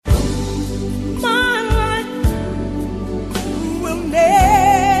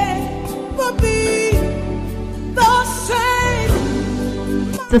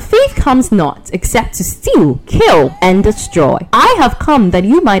The thief comes not except to steal, kill, and destroy. I have come that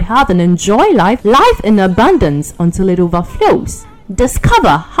you might have and enjoy life in abundance until it overflows. Discover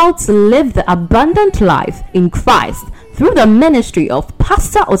how to live the abundant life in Christ through the ministry of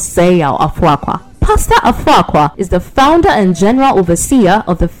Pastor Osei Afuakwa. Pastor Afuakwa is the founder and general overseer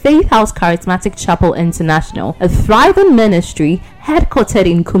of the Faith House Charismatic Chapel International, a thriving ministry headquartered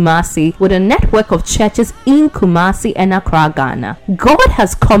in Kumasi with a network of churches in Kumasi and Accra, Ghana. God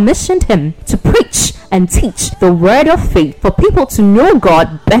has commissioned him to preach and teach the word of faith for people to know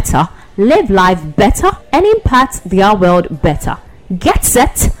God better, live life better, and impact their world better. Get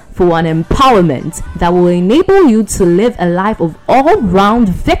set for an empowerment that will enable you to live a life of all-round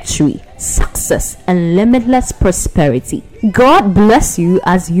victory, success, and limitless prosperity. God bless you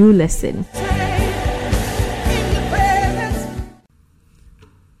as you listen.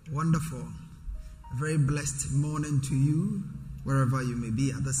 Wonderful. A very blessed morning to you, wherever you may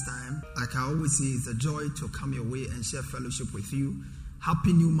be at this time. Like I always say, it's a joy to come your way and share fellowship with you.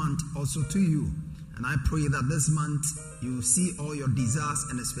 Happy new month also to you. And I pray that this month you see all your desires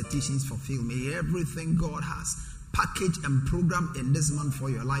and expectations fulfilled. May everything God has packaged and programmed in this month for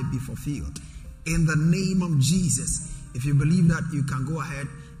your life be fulfilled. In the name of Jesus. If you believe that, you can go ahead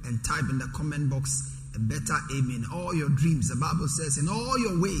and type in the comment box a better amen. All your dreams, the Bible says, in all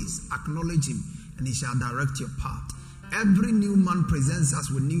your ways acknowledge him and he shall direct your path. Every new month presents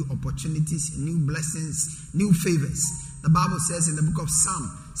us with new opportunities, new blessings, new favors. The Bible says in the book of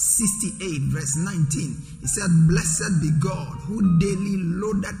Psalm 68 verse 19, it said, "Blessed be God who daily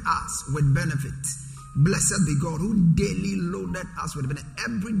loaded us with benefits." Blessed be God who daily loaded us with benefits.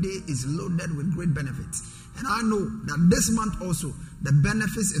 Every day is loaded with great benefits. And I know that this month also, the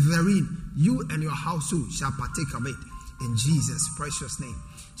benefits therein, you and your household shall partake of it. In Jesus' precious name.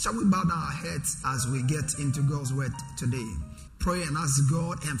 Shall we bow down our heads as we get into God's word today? Pray and ask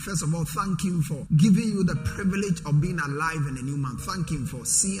God, and first of all, thank him for giving you the privilege of being alive in a new month. Thank him for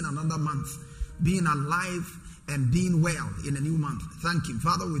seeing another month, being alive and being well in a new month. Thank him.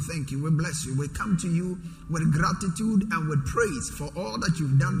 Father, we thank you. We bless you. We come to you with gratitude and with praise for all that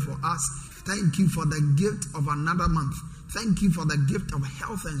you've done for us. Thank you for the gift of another month. Thank you for the gift of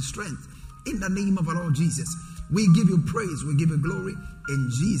health and strength. In the name of our Lord Jesus, we give you praise. We give you glory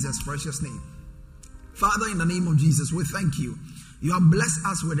in Jesus' precious name. Father, in the name of Jesus, we thank you. You have blessed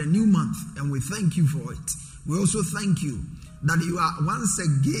us with a new month, and we thank you for it. We also thank you that you are once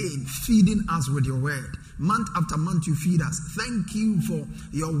again feeding us with your word. Month after month, you feed us. Thank you for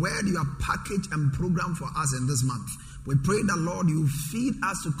your word you have packaged and programmed for us in this month. We pray that, Lord, you feed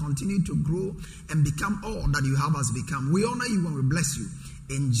us to continue to grow and become all that you have us become. We honor you and we bless you.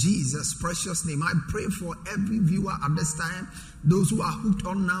 In Jesus' precious name, I pray for every viewer at this time, those who are hooked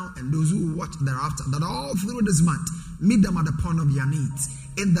on now and those who watch thereafter, that all through this month, meet them at the point of their needs.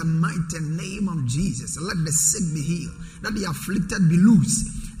 In the mighty name of Jesus, let the sick be healed, let the afflicted be loose,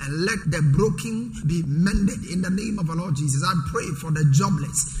 and let the broken be mended. In the name of our Lord Jesus, I pray for the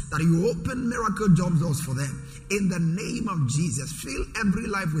jobless, that you open miracle job doors for them. In the name of Jesus, fill every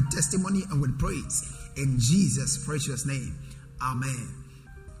life with testimony and with praise. In Jesus' precious name, amen.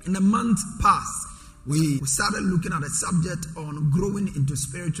 In the month past, we started looking at a subject on growing into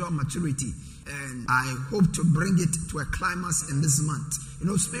spiritual maturity, and I hope to bring it to a climax in this month. You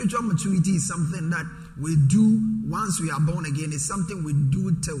know, spiritual maturity is something that we do once we are born again. It's something we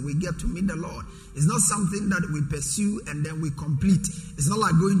do till we get to meet the Lord. It's not something that we pursue and then we complete. It's not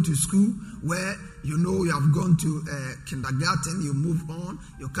like going to school where you know you have gone to kindergarten, you move on,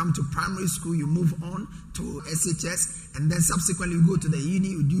 you come to primary school, you move on to SHS, and then subsequently you go to the uni,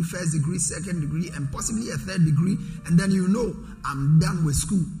 you do first degree, second degree, and possibly a third degree, and then you know, I'm done with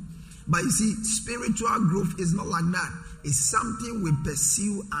school. But you see, spiritual growth is not like that. It's something we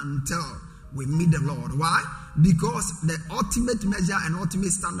pursue until we meet the Lord. Why? Because the ultimate measure and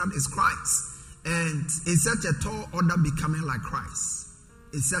ultimate standard is Christ. And it's such a tall order becoming like Christ.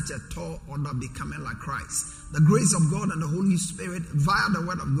 It's such a tall order becoming like Christ. The grace of God and the Holy Spirit via the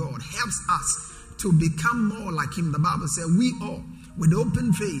word of God helps us to become more like him. The Bible says we all with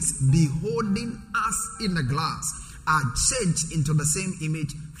open face beholding us in the glass are changed into the same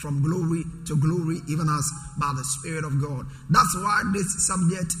image from glory to glory, even as by the Spirit of God. That's why this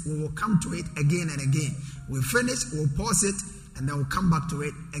subject, we will come to it again and again. We finish, we'll pause it, and then we'll come back to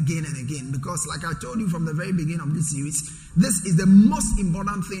it again and again. Because like I told you from the very beginning of this series, this is the most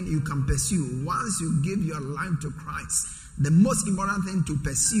important thing you can pursue once you give your life to Christ. The most important thing to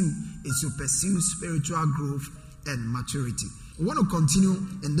pursue is to pursue spiritual growth and maturity. We want to continue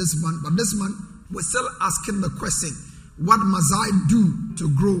in this month, but this month we're still asking the question, what must I do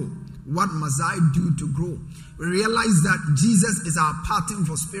to grow What must I do to grow? We realize that Jesus is our pattern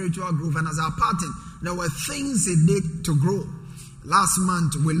for spiritual growth, and as our pattern, there were things he did to grow. Last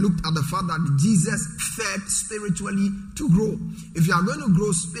month, we looked at the fact that Jesus fed spiritually to grow. If you are going to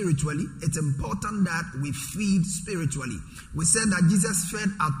grow spiritually, it's important that we feed spiritually. We said that Jesus fed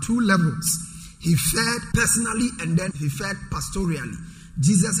at two levels. He fed personally and then he fed pastorally.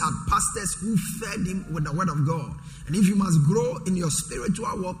 Jesus had pastors who fed him with the word of God. And if you must grow in your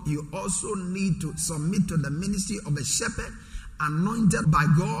spiritual walk, you also need to submit to the ministry of a shepherd anointed by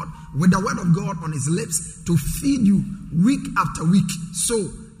God with the word of God on his lips to feed you week after week so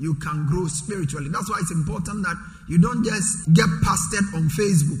you can grow spiritually. That's why it's important that you don't just get pastored on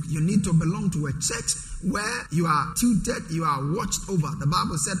Facebook. You need to belong to a church where you are tutored, you are watched over. The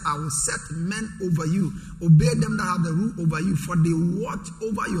Bible said, I will set men over you. Obey them that have the rule over you, for they watch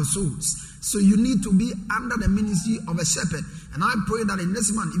over your souls. So you need to be under the ministry of a shepherd. And I pray that in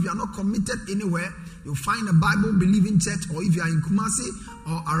this month, if you are not committed anywhere, you'll find a Bible-believing church, or if you are in Kumasi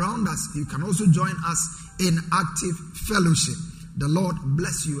or around us, you can also join us in active fellowship. The Lord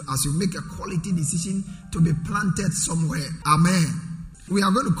bless you as you make a quality decision to be planted somewhere. Amen. We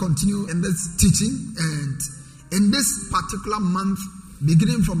are going to continue in this teaching, and in this particular month,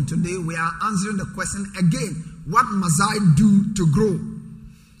 beginning from today, we are answering the question again, what must I do to grow?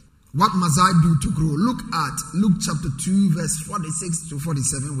 What must I do to grow? Look at Luke chapter 2, verse 46 to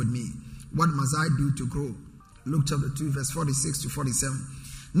 47 with me. What must I do to grow? Luke chapter 2, verse 46 to 47.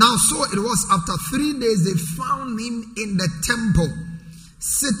 Now, so it was after 3 days they found him in the temple,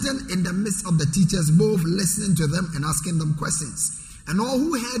 sitting in the midst of the teachers, both listening to them and asking them questions. And all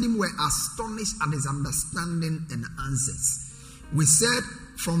who heard him were astonished at his understanding and answers. We said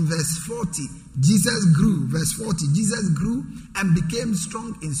from verse 40, Jesus grew. Verse 40, Jesus grew and became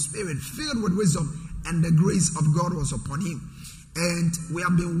strong in spirit, filled with wisdom, and the grace of God was upon him. And we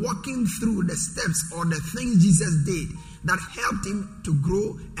have been walking through the steps or the things Jesus did that helped him to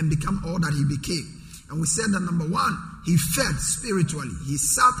grow and become all that he became. And we said that number one, he fed spiritually. He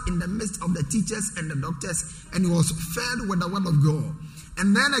sat in the midst of the teachers and the doctors, and he was fed with the word of God.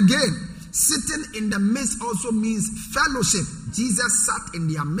 And then again, sitting in the midst also means fellowship. Jesus sat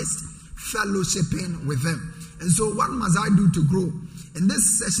in their midst, fellowshipping with them. And so what must I do to grow? In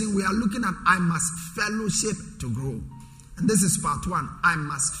this session, we are looking at I must fellowship to grow. And this is part one. I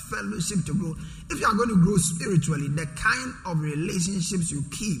must fellowship to grow. If you are going to grow spiritually, the kind of relationships you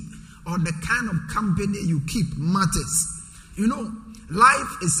keep or the kind of company you keep matters. You know,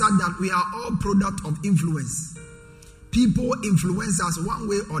 life is such that we are all product of influence. People influence us one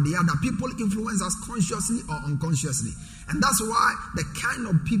way or the other. People influence us consciously or unconsciously. And that's why the kind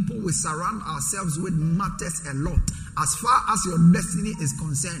of people we surround ourselves with matters a lot. As far as your destiny is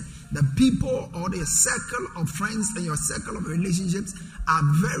concerned, the people or the circle of friends and your circle of relationships are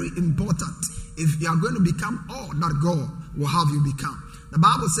very important if you are going to become all that God will have you become. The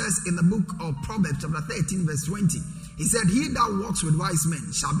Bible says in the book of Proverbs chapter 13 verse 20, he said, he that walks with wise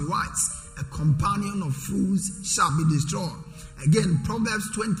men shall be wise. A companion of fools shall be destroyed. Again, Proverbs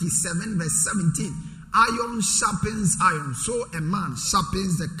 27 verse 17, iron sharpens iron, so a man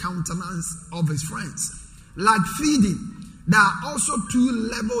sharpens the countenance of his friends. Like feeding, there are also two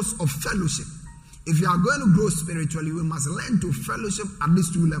levels of fellowship. If you are going to grow spiritually, we must learn to fellowship at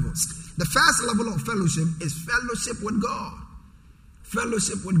these two levels. The first level of fellowship is fellowship with God.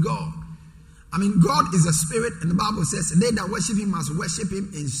 Fellowship with God. I mean, God is a spirit, and the Bible says, they that worship him must worship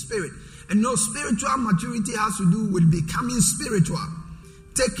him in spirit. And no, spiritual maturity has to do with becoming spiritual.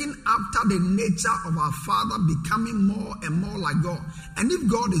 Taking after the nature of our Father, becoming more and more like God. And if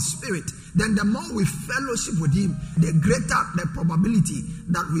God is spirit, then the more we fellowship with him, the greater the probability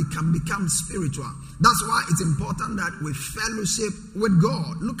that we can become spiritual. That's why it's important that we fellowship with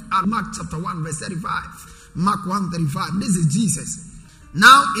God. Look at Mark chapter 1 verse 35. Mark 1:35. This is Jesus.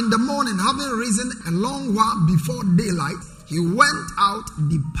 Now in the morning, having risen a long while before daylight, he went out,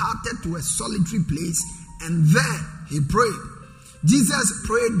 departed to a solitary place, and there he prayed. Jesus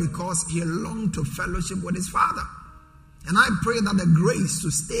prayed because he longed to fellowship with his Father. And I pray that the grace to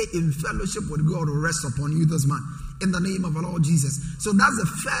stay in fellowship with God will rest upon you this month, in the name of our Lord Jesus. So that's the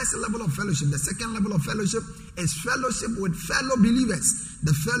first level of fellowship. The second level of fellowship is fellowship with fellow believers.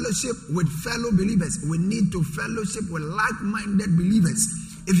 The fellowship with fellow believers. We need to fellowship with like-minded believers.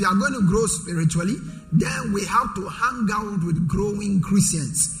 If you are going to grow spiritually, then we have to hang out with growing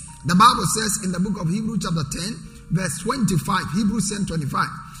Christians. The Bible says in the book of Hebrews chapter 10, verse 25, Hebrews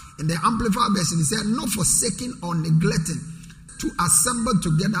 10:25. In the Amplified version, he said, not forsaking or neglecting to assemble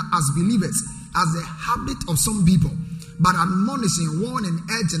together as believers, as the habit of some people, but admonishing, warning,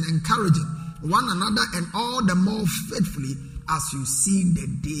 urging, encouraging one another, and all the more faithfully as you see the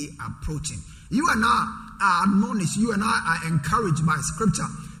day approaching. You and I are admonished, you and I are encouraged by scripture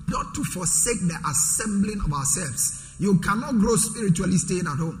not to forsake the assembling of ourselves. You cannot grow spiritually staying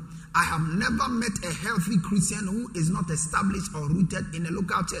at home. I have never met a healthy Christian who is not established or rooted in a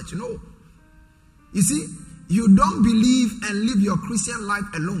local church. No. You see, you don't believe and live your Christian life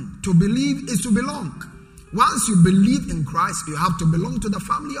alone. To believe is to belong. Once you believe in Christ, you have to belong to the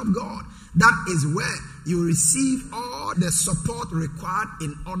family of God. That is where you receive all the support required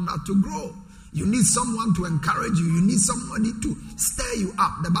in order to grow. You need someone to encourage you. You need somebody to stir you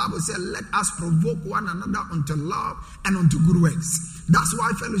up. The Bible says, let us provoke one another unto love and unto good works. That's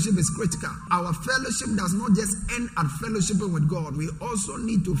why fellowship is critical. Our fellowship does not just end at fellowshipping with God. We also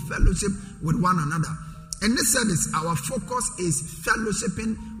need to fellowship with one another. In this service, our focus is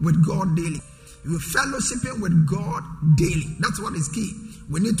fellowshipping with God daily. We're fellowshipping with God daily. That's what is key.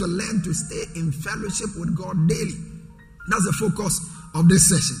 We need to learn to stay in fellowship with God daily. That's the focus of this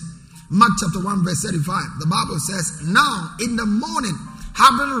session. Mark chapter 1 verse 35. The Bible says, now in the morning,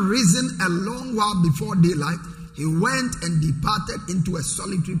 having risen a long while before daylight, he went and departed into a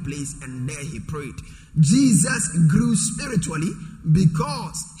solitary place, and there he prayed. Jesus grew spiritually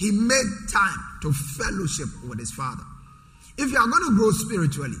because he made time to fellowship with his Father. If you are going to grow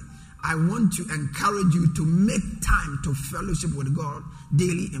spiritually, I want to encourage you to make time to fellowship with God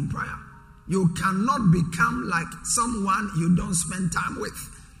daily in prayer. You cannot become like someone you don't spend time with.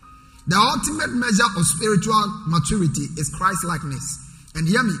 The ultimate measure of spiritual maturity is Christ-likeness. And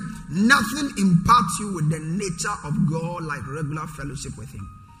hear me, nothing imparts you with the nature of God like regular fellowship with him.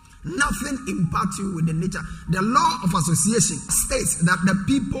 Nothing imparts you with the nature. The law of association states that the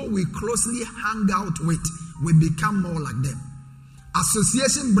people we closely hang out with will become more like them.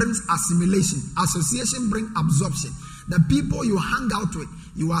 Association brings assimilation. Association brings absorption. The people you hang out with,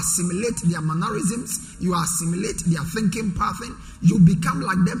 you assimilate their mannerisms, you assimilate their thinking pattern, you become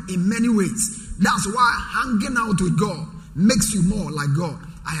like them in many ways. That's why hanging out with God makes you more like God.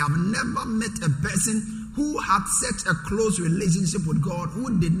 I have never met a person who had such a close relationship with God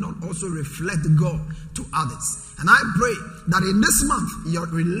who did not also reflect God to others. And I pray that in this month, your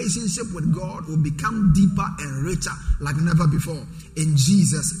relationship with God will become deeper and richer like never before. In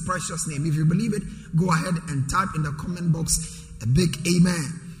Jesus' precious name. If you believe it, go ahead and type in the comment box a big amen.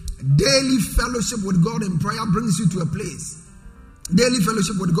 Daily fellowship with God in prayer brings you to a place. Daily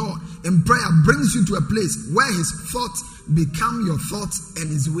fellowship with God in prayer brings you to a place where his thoughts become your thoughts and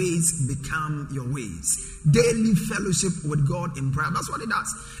his ways become your ways. Daily fellowship with God in prayer. That's what it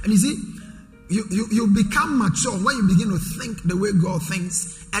does. And you see, you become mature when you begin to think the way God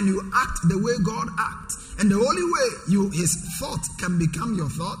thinks and you act the way God acts. And the only way his thoughts can become your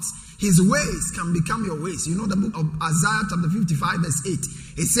thoughts, his ways can become your ways. You know the book of Isaiah chapter 55 verse 8.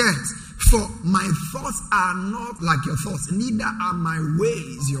 It says, for my thoughts are not like your thoughts, neither are my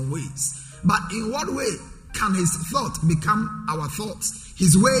ways your ways. But in what way can his thoughts become our thoughts?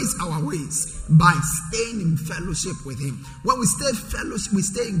 His ways our ways, by staying in fellowship with him. When we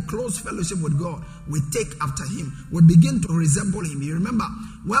stay in close fellowship with God, we take after him. We begin to resemble him. You remember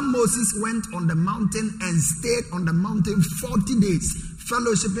when Moses went on the mountain and stayed on the mountain 40 days,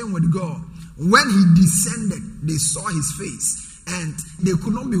 fellowshipping with God. When he descended, they saw his face. And they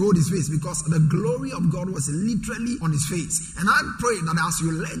could not behold his face because the glory of God was literally on his face. And I pray that as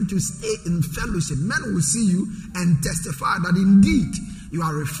you learn to stay in fellowship, men will see you and testify that indeed you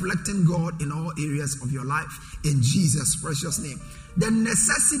are reflecting God in all areas of your life. In Jesus' precious name. The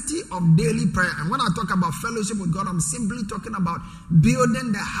necessity of daily prayer. And when I talk about fellowship with God, I'm simply talking about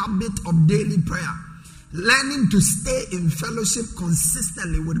building the habit of daily prayer. Learning to stay in fellowship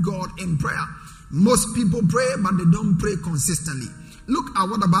consistently with God in prayer. Most people pray, but they don't pray consistently. Look at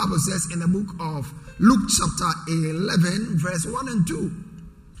what the Bible says in the book of Luke chapter 11, verse 1 and 2.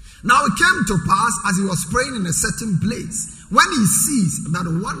 Now it came to pass as he was praying in a certain place, when he sees that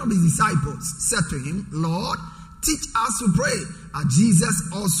one of his disciples said to him, Lord, teach us to pray, as Jesus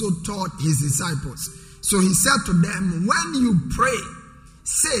also taught his disciples. So he said to them, when you pray,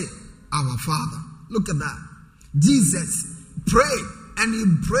 say, Our Father. Look at that. Jesus prayed. And he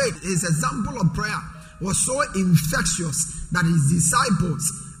prayed. His example of prayer was so infectious that his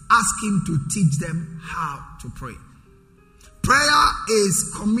disciples asked him to teach them how to pray. Prayer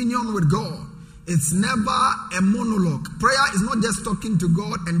is communion with God. It's never a monologue. Prayer is not just talking to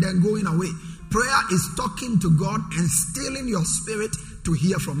God and then going away. Prayer is talking to God and stilling your spirit to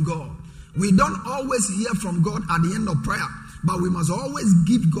hear from God. We don't always hear from God at the end of prayer. But we must always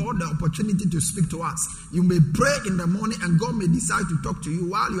give God the opportunity to speak to us. You may pray in the morning and God may decide to talk to you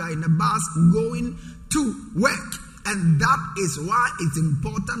while you are in the bus going to work. And that is why it's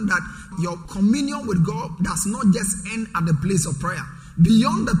important that your communion with God does not just end at the place of prayer.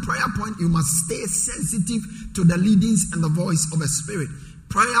 Beyond the prayer point, you must stay sensitive to the leadings and the voice of a spirit.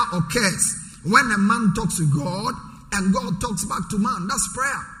 Prayer occurs when a man talks to God and God talks back to man. That's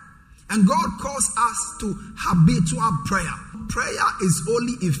prayer. And God calls us to habitual prayer. Prayer is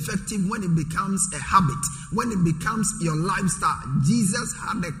only effective when it becomes a habit, when it becomes your lifestyle. Jesus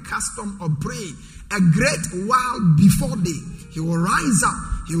had a custom of praying a great while before day. He will rise up,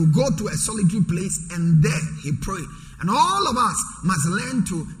 he will go to a solitary place, and there he prayed. And all of us must learn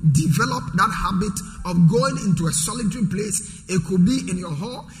to develop that habit of going into a solitary place. It could be in your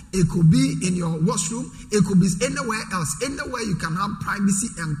hall, it could be in your washroom, it could be anywhere else. Anywhere you can have privacy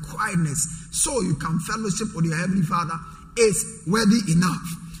and quietness so you can fellowship with your Heavenly Father is worthy enough.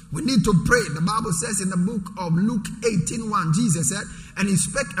 We need to pray. The Bible says in the book of Luke 18:1, Jesus said, and he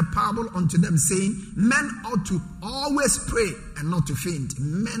spake a parable unto them, saying, men ought to always pray and not to faint.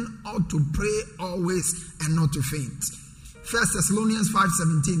 Men ought to pray always and not to faint. 1 Thessalonians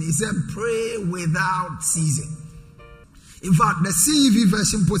 5:17, he said, pray without ceasing. In fact, the CEV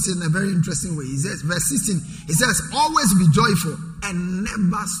version puts it in a very interesting way. He says, verse 16, he says, always be joyful and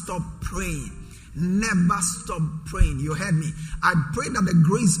never stop praying. Never stop praying. You heard me. I pray that the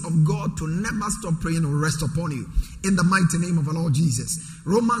grace of God to never stop praying will rest upon you in the mighty name of our Lord Jesus.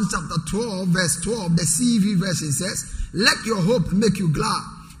 Romans chapter 12 verse 12, the CEV version says, let your hope make you glad.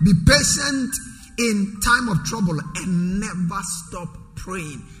 Be patient in time of trouble and never stop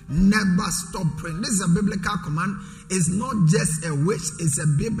praying. Never stop praying. This is a biblical command. It's not just a wish, it's a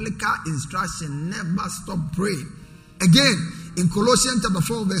biblical instruction. Never stop praying. Again, in Colossians chapter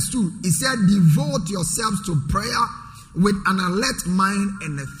 4 verse 2, he said, devote yourselves to prayer with an alert mind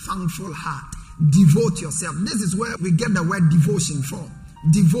and a thankful heart. Devote yourself. This is where we get the word devotion from.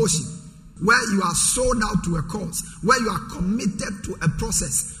 Devotion. Where you are sold out to a cause. Where you are committed to a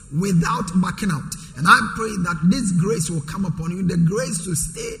process without backing out. And I pray that this grace will come upon you. The grace to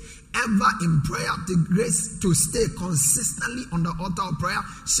stay ever in prayer. The grace to stay consistently on the altar of prayer.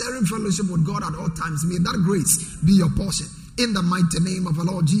 Sharing fellowship with God at all times. May that grace be your portion. In the mighty name of our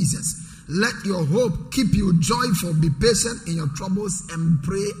Lord Jesus. Let your hope keep you joyful. Be patient in your troubles and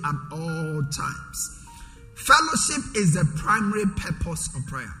pray at all times. Fellowship is the primary purpose of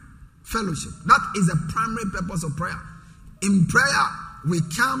prayer. Fellowship. That is the primary purpose of prayer. In prayer, we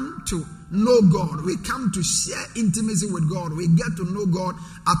come to know God. We come to share intimacy with God. We get to know God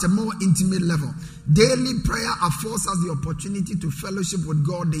at a more intimate level. Daily prayer affords us the opportunity to fellowship with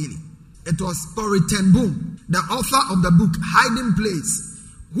God daily. It was Corrie ten Boom, the author of the book Hiding Place,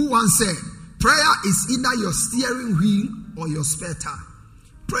 who once said, prayer is either your steering wheel or your spare tire.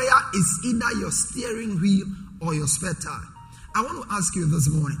 Prayer is either your steering wheel or your spare tire. I want to ask you this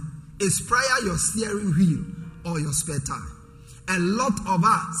morning, is prayer your steering wheel or your spare tire? A lot of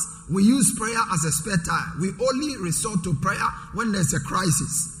us, we use prayer as a spare tire. We only resort to prayer when there's a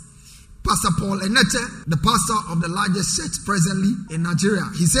crisis. Pastor Paul Enete, the pastor of the largest church presently in Nigeria,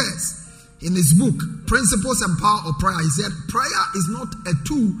 he says, in his book, Principles and Power of Prayer, he said, prayer is not a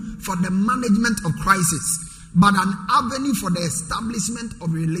tool for the management of crisis, but an avenue for the establishment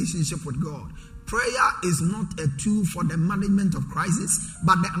of relationship with God. Prayer is not a tool for the management of crisis,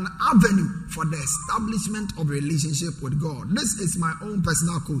 but an avenue for the establishment of relationship with God. This is my own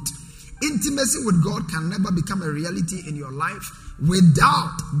personal quote. Intimacy with God can never become a reality in your life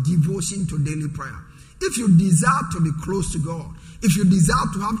without devotion to daily prayer. If you desire to be close to God, if you desire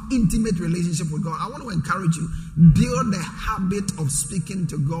to have intimate relationship with God, I want to encourage you, build the habit of speaking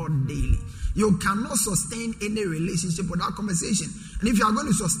to God daily. You cannot sustain any relationship without conversation. And if you are going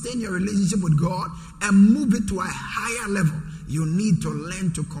to sustain your relationship with God and move it to a higher level, you need to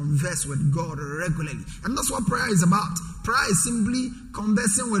learn to converse with God regularly. And that's what prayer is about. Prayer is simply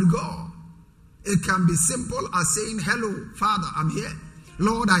conversing with God. It can be simple as saying, hello, Father, I'm here.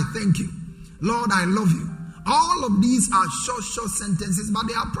 Lord, I thank you. Lord, I love you. All of these are short sentences, but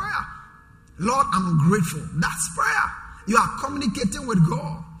they are prayer. Lord, I'm grateful. That's prayer. You are communicating with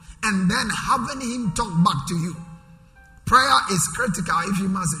God and then having him talk back to you. Prayer is critical if you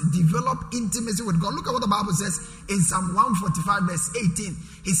must develop intimacy with God. Look at what the Bible says in Psalm 145 verse 18.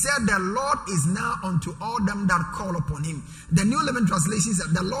 He said, the Lord is now unto all them that call upon him. The New Living Translation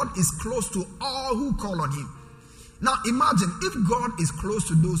said, the Lord is close to all who call on him. Now imagine if God is close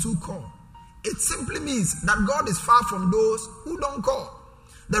to those who call. It simply means that God is far from those who don't call.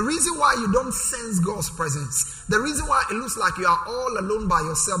 The reason why you don't sense God's presence, the reason why it looks like you are all alone by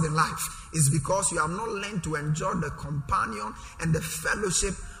yourself in life, is because you have not learned to enjoy the companion and the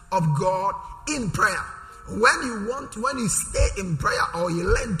fellowship of God in prayer. When you stay in prayer or you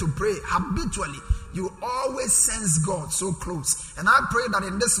learn to pray habitually, you always sense God so close. And I pray that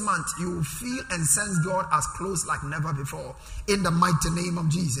in this month, you will feel and sense God as close like never before. In the mighty name of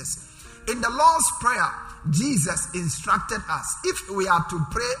Jesus. In the Lord's Prayer, Jesus instructed us, if we are to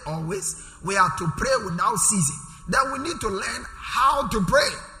pray always, we are to pray without ceasing. Then we need to learn how to pray.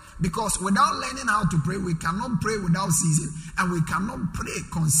 Because without learning how to pray, we cannot pray without ceasing, and we cannot pray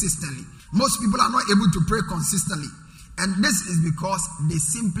consistently. Most people are not able to pray consistently. And this is because they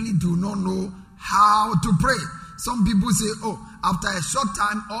simply do not know how to pray. Some people say, after a short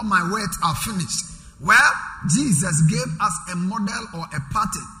time, all my words are finished. Well, Jesus gave us a model or a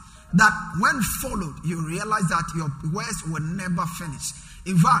pattern that when followed, you realize that your words will never finish.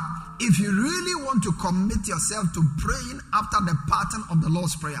 In fact, if you really want to commit yourself to praying after the pattern of the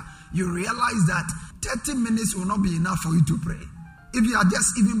Lord's Prayer, you realize that 30 minutes will not be enough for you to pray. If you are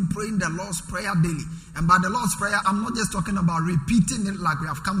just even praying the Lord's Prayer daily, and by the Lord's Prayer, I'm not just talking about repeating it like we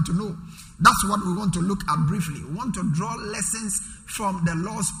have come to know. That's what we want to look at briefly. We want to draw lessons from the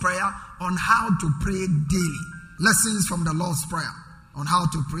Lord's Prayer on how to pray daily. Lessons from the Lord's Prayer on how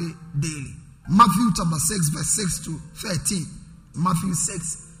to pray daily. Matthew chapter 6, verse 6 to 13. Matthew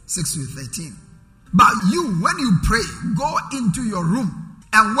 6, 6 to 13. But you, when you pray, go into your room.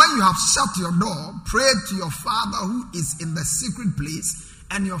 And when you have shut your door, pray to your Father who is in the secret place,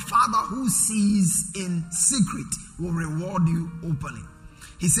 and your Father who sees in secret will reward you openly.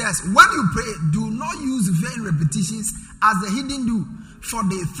 He says, when you pray, do not use vain repetitions as the heathen do, for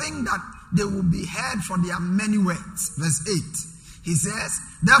they think that they will be heard for their many words. Verse 8. He says,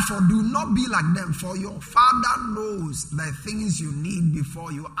 therefore do not be like them, for your Father knows the things you need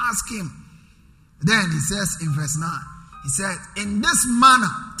before you ask him. Then he says in verse 9, he said, in this manner,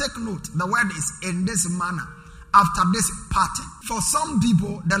 take note, the word is in this manner, after this pattern. For some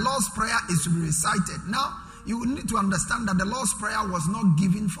people, the Lord's Prayer is to be recited. Now, you need to understand that the Lord's Prayer was not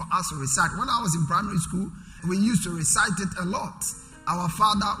given for us to recite. When I was in primary school, we used to recite it a lot. Our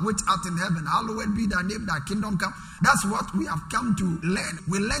Father, which art in heaven, hallowed be thy name, thy kingdom come. That's what we have come to learn.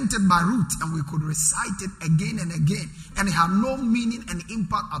 We learned it by root, and we could recite it again and again. And it had no meaning and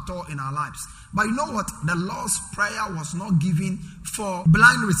impact at all in our lives. But you know what? The Lord's Prayer was not given for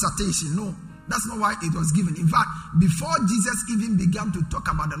blind recitation. No, that's not why it was given. In fact, before Jesus even began to talk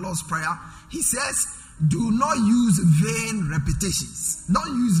about the Lord's Prayer, he says, do not use vain repetitions.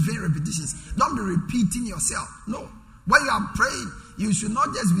 Don't use vain repetitions. Don't be repeating yourself. No. When you are praying, you should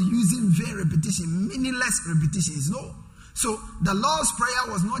not just be using vain repetition, meaningless repetitions. No. So the Lord's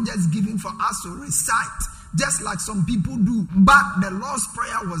Prayer was not just given for us to recite, just like some people do. But the Lord's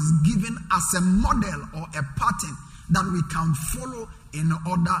Prayer was given as a model or a pattern that we can follow in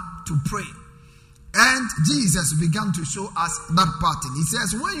order to pray. And Jesus began to show us that pattern. He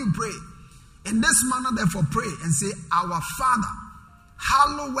says, when you pray, in this manner therefore pray and say, our Father,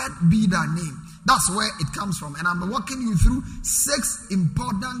 hallowed be thy name. That's where it comes from. And I'm walking you through 6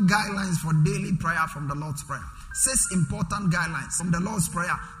 important guidelines for daily prayer from the Lord's Prayer. 6 important guidelines from the Lord's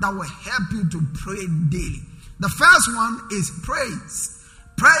Prayer that will help you to pray daily. The first one is praise.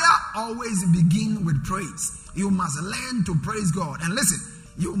 Prayer always begins with praise. You must learn to praise God. And listen,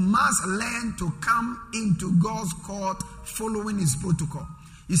 you must learn to come into God's court following his protocol.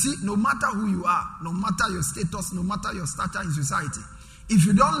 You see, no matter who you are, no matter your status, no matter your stature in society, if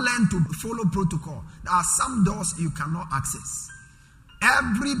you don't learn to follow protocol, there are some doors you cannot access.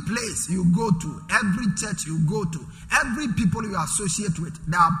 Every place you go to, every church you go to, every people you associate with,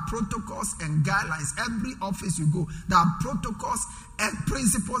 there are protocols and guidelines. Every office you go, there are protocols and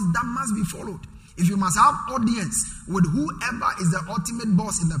principles that must be followed. If you must have audience with whoever is the ultimate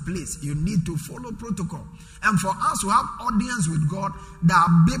boss in the place, you need to follow protocol. And for us to have audience with God, there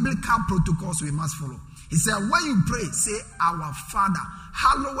are biblical protocols we must follow. He said, when you pray, say, our Father,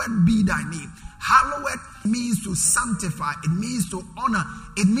 hallowed be thy name. Hallowed means to sanctify. It means to honor.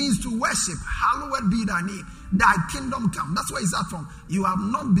 It means to worship. Hallowed be thy name. Thy kingdom come. That's where it's at from. You have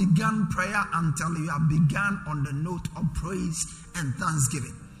not begun prayer until you have begun on the note of praise and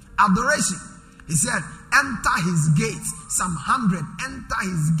thanksgiving. Adoration. He said, enter his gates. Psalm 100. Enter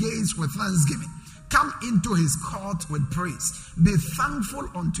his gates with thanksgiving. Come into his court with praise. Be thankful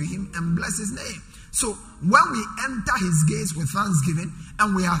unto him and bless his name. So when we enter his gates with thanksgiving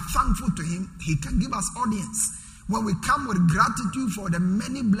and we are thankful to him, he can give us audience. When we come with gratitude for the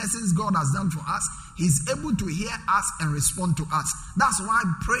many blessings God has done for us, he's able to hear us and respond to us. That's why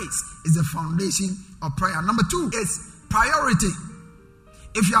praise is the foundation of prayer. Number 2 is priority.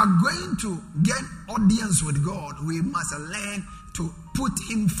 If you are going to get audience with God, we must learn to put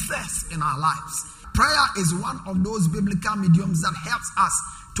him first in our lives. Prayer is one of those biblical mediums that helps us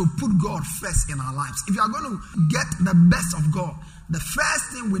to to put God first in our lives. If you are going to get the best of God, the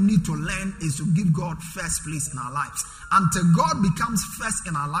first thing we need to learn is to give God first place in our lives. Until God becomes first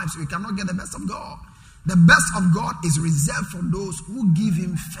in our lives, we cannot get the best of God. The best of God is reserved for those who give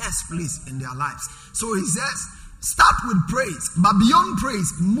him first place in their lives. So he says, start with praise, but beyond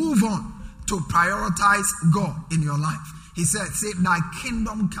praise, move on to prioritize God in your life. He said, say, thy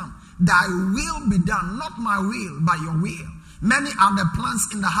kingdom come, thy will be done, not my will, but your will. Many are the plans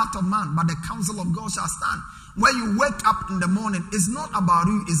in the heart of man, but the counsel of God shall stand. When you wake up in the morning, it's not about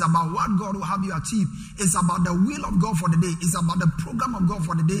you, it's about what God will have you achieve. It's about the will of God for the day. It's about the program of God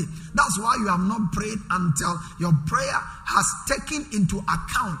for the day. That's why you have not prayed until your prayer has taken into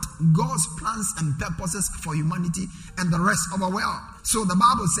account God's plans and purposes for humanity and the rest of the world. So the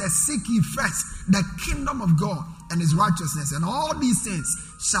Bible says, seek ye first the kingdom of God and his righteousness, and all these things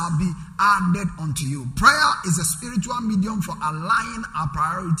shall be added unto you. Prayer is a spiritual medium for aligning our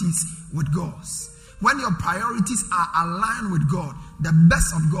priorities with God's. When your priorities are aligned with God, the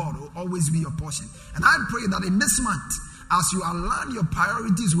best of God will always be your portion. And I pray that in this month, as you align your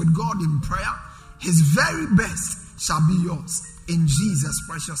priorities with God in prayer, his very best shall be yours in Jesus'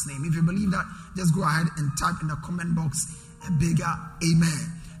 precious name. If you believe that, just go ahead and type in the comment box a bigger amen.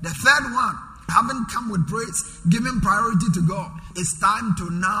 The third one, having come with praise, giving priority to God, it's time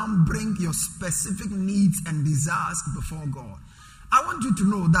to now bring your specific needs and desires before God. I want you to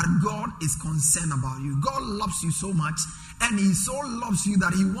know that God is concerned about you. God loves you so much, and he so loves you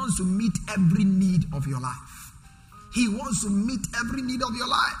that he wants to meet every need of your life. He wants to meet every need of your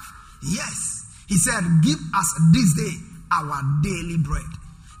life. Yes, he said, give us this day our daily bread.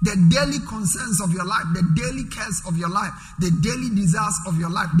 The daily concerns of your life, the daily cares of your life, the daily desires of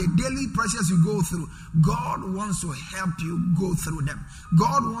your life, the daily pressures you go through, God wants to help you go through them.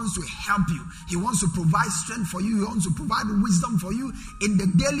 God wants to help you. He wants to provide strength for you. He wants to provide wisdom for you in the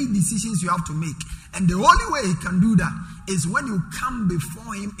daily decisions you have to make. And the only way he can do that is when you come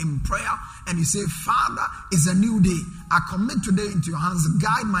before him in prayer and you say, Father, it's a new day. I commit today into your hands.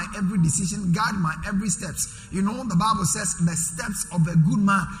 Guide my every decision. Guide my every steps. You know, the Bible says the steps of a good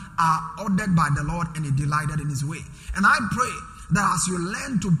man are ordered by the Lord, and he delighted in his way. And I pray that as you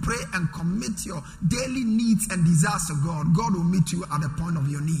learn to pray and commit your daily needs and desires to God, God will meet you at the point of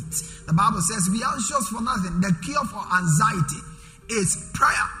your needs. The Bible says, be anxious for nothing. The cure for anxiety is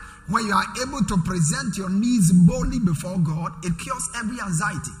prayer. When you are able to present your needs boldly before God, it cures every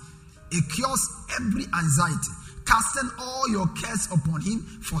anxiety. It cures every anxiety. Casting all your cares upon him,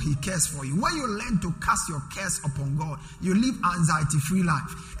 for he cares for you. When you learn to cast your cares upon God, you live anxiety-free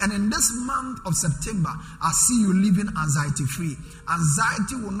life. And in this month of September, I see you living anxiety-free.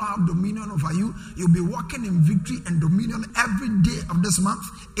 Anxiety will not have dominion over you. You'll be walking in victory and dominion every day of this month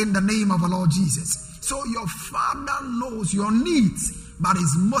in the name of the Lord Jesus. So your Father knows your needs, but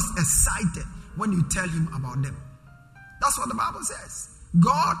is most excited when you tell him about them. That's what the Bible says.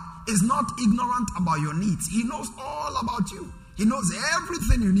 God is not ignorant about your needs. He knows all about you. He knows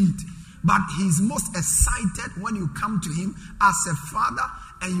everything you need. But he's most excited when you come to him as a father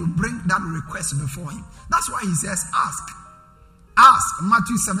and you bring that request before him. That's why he says, ask. Ask,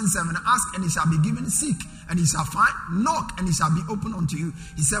 Matthew 7:7, ask and it shall be given, seek and it shall find, knock and it shall be opened unto you.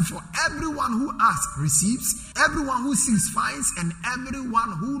 He said, for everyone who asks receives, everyone who seeks finds, and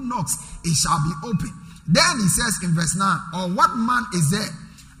everyone who knocks it shall be opened. Then he says in verse 9, or what man is there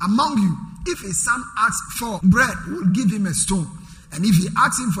among you, if his son asks for bread, will give him a stone? And if he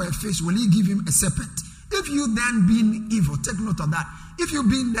asks him for a fish, will he give him a serpent? If you then being evil, take note of that. If you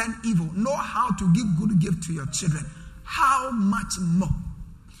being then evil, know how to give good gift to your children, how much more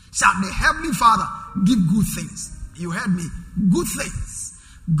shall the Heavenly Father give good things? You heard me, good things.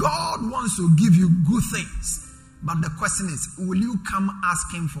 God wants to give you good things. But the question is, will you come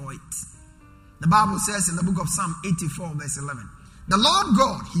asking for it? The Bible says in the book of Psalm 84 verse 11, the Lord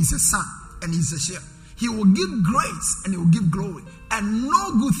God, he's a sun and he's a shield. He will give grace and he will give glory, and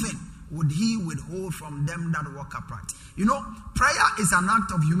no good thing would he withhold from them that walk upright. You know, prayer is an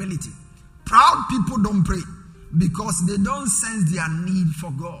act of humility. Proud people don't pray because they don't sense their need for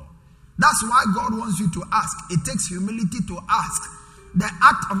God. That's why God wants you to ask. It takes humility to ask. The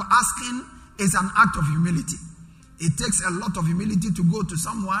act of asking is an act of humility. It takes a lot of humility to go to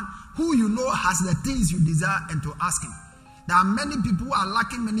someone who you know has the things you desire and to ask him. There are many people who are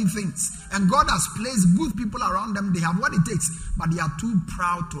lacking many things, and God has placed good people around them. They have what it takes, but they are too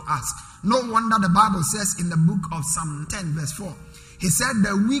proud to ask. No wonder the Bible says in the book of Psalm 10 verse 4, he said,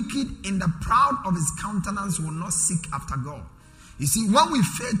 the wicked in the proud of his countenance will not seek after God. You see, when we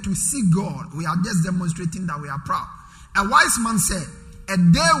fail to seek God, we are just demonstrating that we are proud. A wise man said, a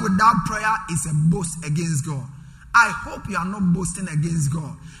day without prayer is a boast against God. I hope you are not boasting against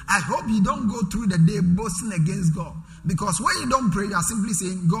God. I hope you don't go through the day boasting against God. Because when you don't pray, you are simply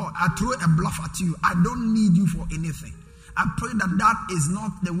saying, God, I throw a bluff at you. I don't need you for anything. I pray that is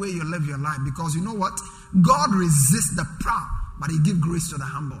not the way you live your life. Because you know what? God resists the proud, but he gives grace to the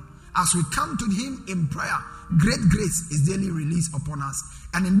humble. As we come to him in prayer, great grace is daily released upon us.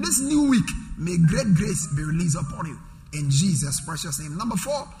 And in this new week, may great grace be released upon you. In Jesus' precious name. Number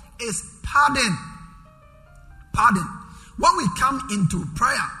 4 is pardon. Pardon. When we come into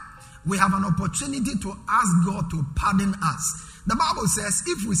prayer, we have an opportunity to ask God to pardon us. The Bible says,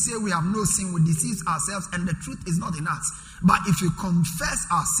 if we say we have no sin, we deceive ourselves and the truth is not in us. But if you confess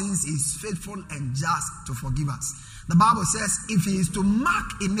our sins, he is faithful and just to forgive us. The Bible says, if he is to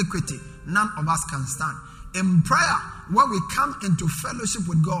mark iniquity, none of us can stand. In prayer, when we come into fellowship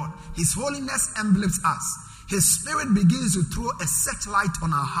with God, his holiness envelops us. His spirit begins to throw a searchlight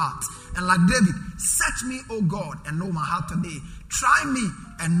on our hearts. And like David, search me, O God, and know my heart today. Try me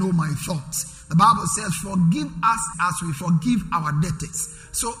and know my thoughts. The Bible says, forgive us as we forgive our debtors.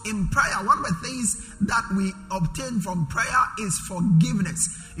 So in prayer, one of the things that we obtain from prayer is forgiveness.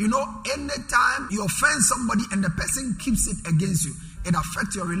 You know, anytime you offend somebody and the person keeps it against you, it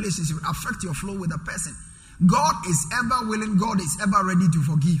affects your relationship, it affects your flow with the person. God is ever willing, God is ever ready to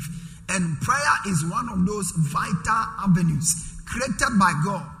forgive. And prayer is one of those vital avenues created by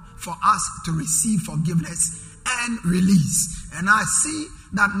God for us to receive forgiveness and release. And I see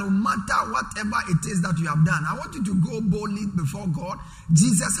that no matter whatever it is that you have done, I want you to go boldly before God.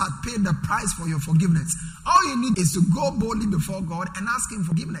 Jesus had paid the price for your forgiveness. All you need is to go boldly before God and ask him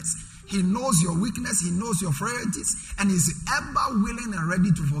forgiveness. He knows your weakness, he knows your frailties, and is ever willing and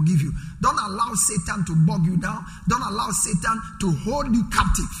ready to forgive you. Don't allow Satan to bog you down. Don't allow Satan to hold you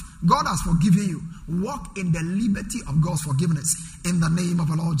captive. God has forgiven you. Walk in the liberty of God's forgiveness in the name of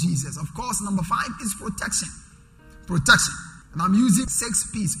the Lord Jesus. Of course, number 5 is protection. Protection. And I'm using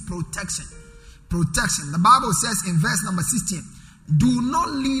 6 P's. Protection. Protection. The Bible says in verse number 16, do not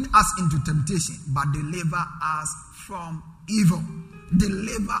lead us into temptation, but deliver us from evil.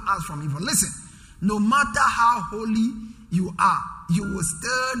 Deliver us from evil. Listen, no matter how holy you are, you will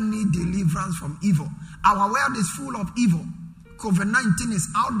still need deliverance from evil. Our world is full of evil. COVID-19 is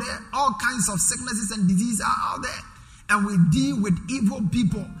out there. All kinds of sicknesses and diseases are out there. And we deal with evil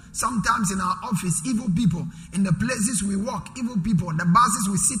people. Sometimes in our office, evil people. In the places we walk, evil people. The buses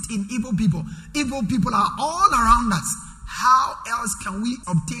we sit in, evil people. Evil people are all around us. How else can we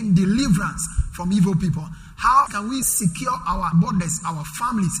obtain deliverance from evil people? How can we secure our borders, our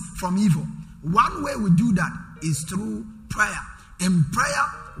families from evil? One way we do that is through prayer. In prayer,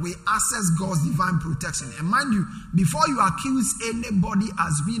 we access God's divine protection. And mind you, before you accuse anybody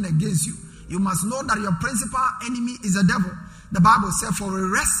as being against you, you must know that your principal enemy is the devil. The Bible says, for we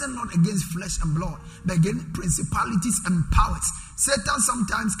wrestle not against flesh and blood, but against principalities and powers. Satan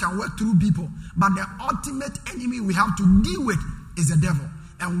sometimes can work through people, but the ultimate enemy we have to deal with is the devil.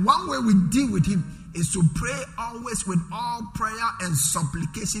 And one way we deal with him is to pray always with all prayer and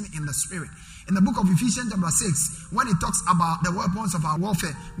supplication in the spirit. In the book of Ephesians chapter 6, when he talks about the weapons of our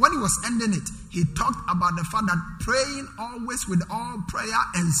warfare, when he was ending it, he talked about the fact that praying always with all prayer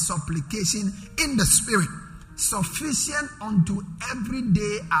and supplication in the spirit, sufficient unto every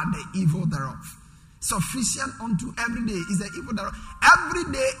day are the evil thereof. Sufficient unto every day is the evil thereof.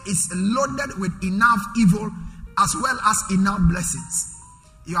 Every day is loaded with enough evil as well as enough blessings.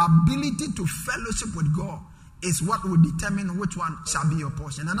 Your ability to fellowship with God is what will determine which one shall be your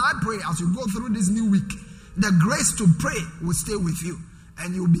portion. And I pray as you go through this new week, the grace to pray will stay with you.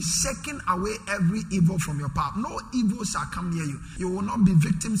 And you'll be shaking away every evil from your path. No evil shall come near you. You will not be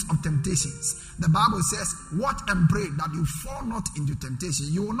victims of temptations. The Bible says, watch and pray that you fall not into temptation.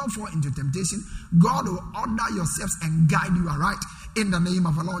 You will not fall into temptation. God will order your steps and guide you aright in the name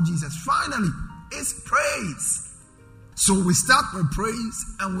of the Lord Jesus. Finally, it's praise. So we start with praise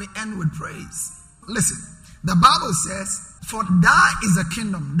and we end with praise. Listen, the Bible says, for thine is the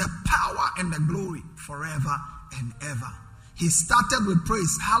kingdom, the power and the glory forever and ever. He started with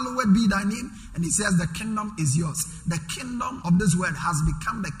praise. Hallowed be thy name. And he says the kingdom is yours. The kingdom of this world has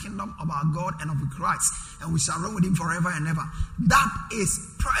become the kingdom of our God and of Christ. And we shall reign with him forever and ever. That is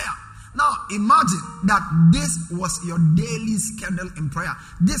prayer. Now imagine that this was your daily schedule in prayer.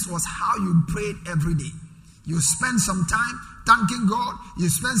 This was how you prayed every day. You spend some time thanking God. You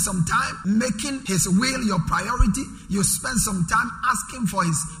spend some time making his will your priority. You spend some time asking for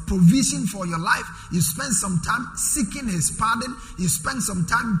his provision for your life. You spend some time seeking his pardon. You spend some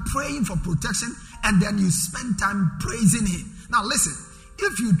time praying for protection. And then you spend time praising him. Now listen,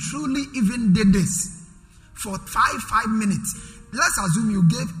 if you truly even did this for 5 minutes let's assume you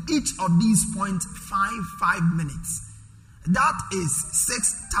gave each of these points 5 minutes. That is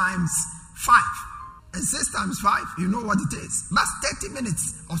 6 times 5. And 6 times 5, you know what it is. That's 30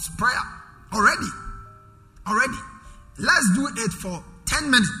 minutes of prayer already. Let's do it for 10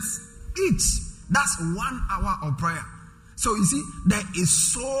 minutes each. That's 1 hour of prayer. So you see, there is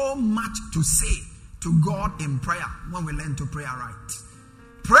so much to say to God in prayer when we learn to pray right.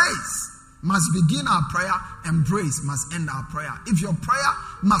 Praise must begin our prayer and praise must end our prayer. If your prayer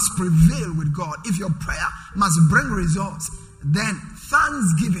must prevail with God, if your prayer must bring results, then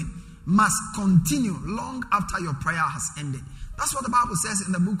thanksgiving must continue long after your prayer has ended. That's what the Bible says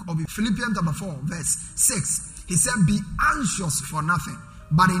in the book of Philippians chapter 4 verse 6. He said, be anxious for nothing,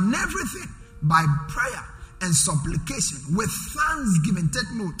 but in everything by prayer and supplication with thanksgiving.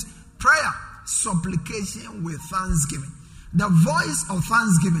 Take note, prayer, supplication with thanksgiving. The voice of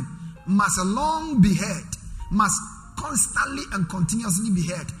thanksgiving must long be heard, must constantly and continuously be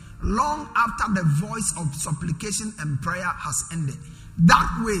heard, long after the voice of supplication and prayer has ended.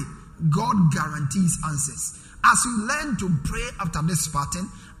 That way, God guarantees answers. As you learn to pray after this pattern,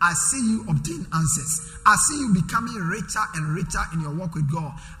 I see you obtain answers. I see you becoming richer and richer in your walk with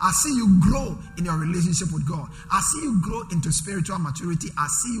God. I see you grow in your relationship with God. I see you grow into spiritual maturity. I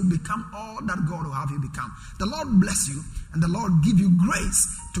see you become all that God will have you become. The Lord bless you and the Lord give you grace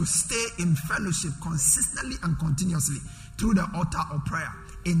to stay in fellowship consistently and continuously through the altar of prayer.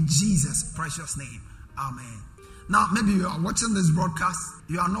 In Jesus' precious name. Amen. Now, maybe you are watching this broadcast.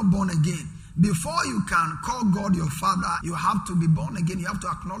 You are not born again. Before you can call God your Father, you have to be born again. You have to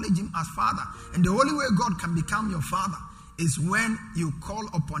acknowledge Him as Father. And the only way God can become your Father is when you call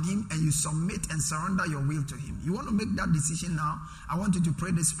upon Him and you submit and surrender your will to Him. You want to make that decision now? I want you to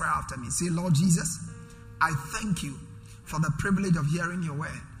pray this prayer after me. Say, Lord Jesus, I thank you for the privilege of hearing your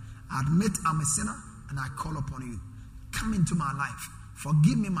word. I admit I'm a sinner and I call upon you. Come into my life.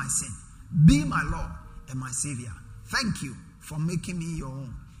 Forgive me my sin. Be my Lord and my Savior. Thank you for making me your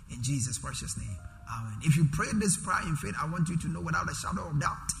own. In Jesus' precious name. Amen. If you pray this prayer in faith, I want you to know without a shadow of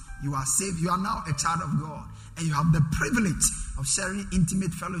doubt, you are saved. You are now a child of God. And you have the privilege of sharing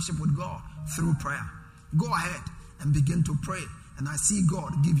intimate fellowship with God through prayer. Go ahead and begin to pray. And I see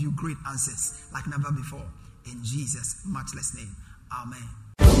God give you great answers like never before. In Jesus' matchless name. Amen.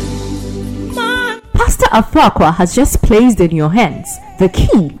 Pastor Afuaqua has just placed in your hands the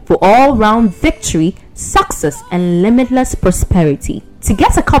key for all-round victory, success, and limitless prosperity. To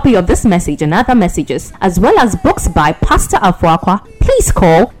get a copy of this message and other messages, as well as books by Pastor Afuaqua, please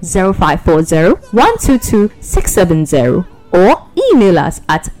call 0540-122-670 or email us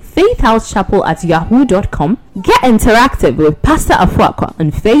at faithhousechapel@yahoo.com. Get interactive with Pastor Afuaqua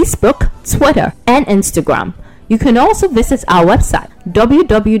on Facebook, Twitter, and Instagram. You can also visit our website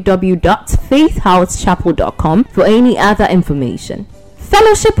www.faithhousechapel.com for any other information.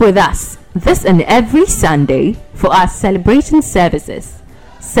 Fellowship with us this and every Sunday for our celebration services: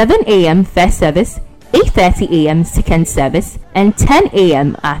 7 a.m. first service, 8:30 a.m. second service, and 10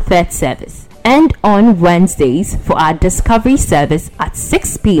 a.m. our third service. And on Wednesdays for our discovery service at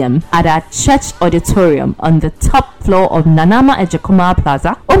 6 p.m. at our church auditorium on the top floor of Nanama Ejekoma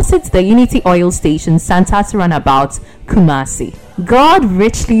Plaza, opposite the Unity Oil Station, Santa Runabout, Kumasi. God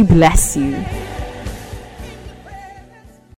richly bless you.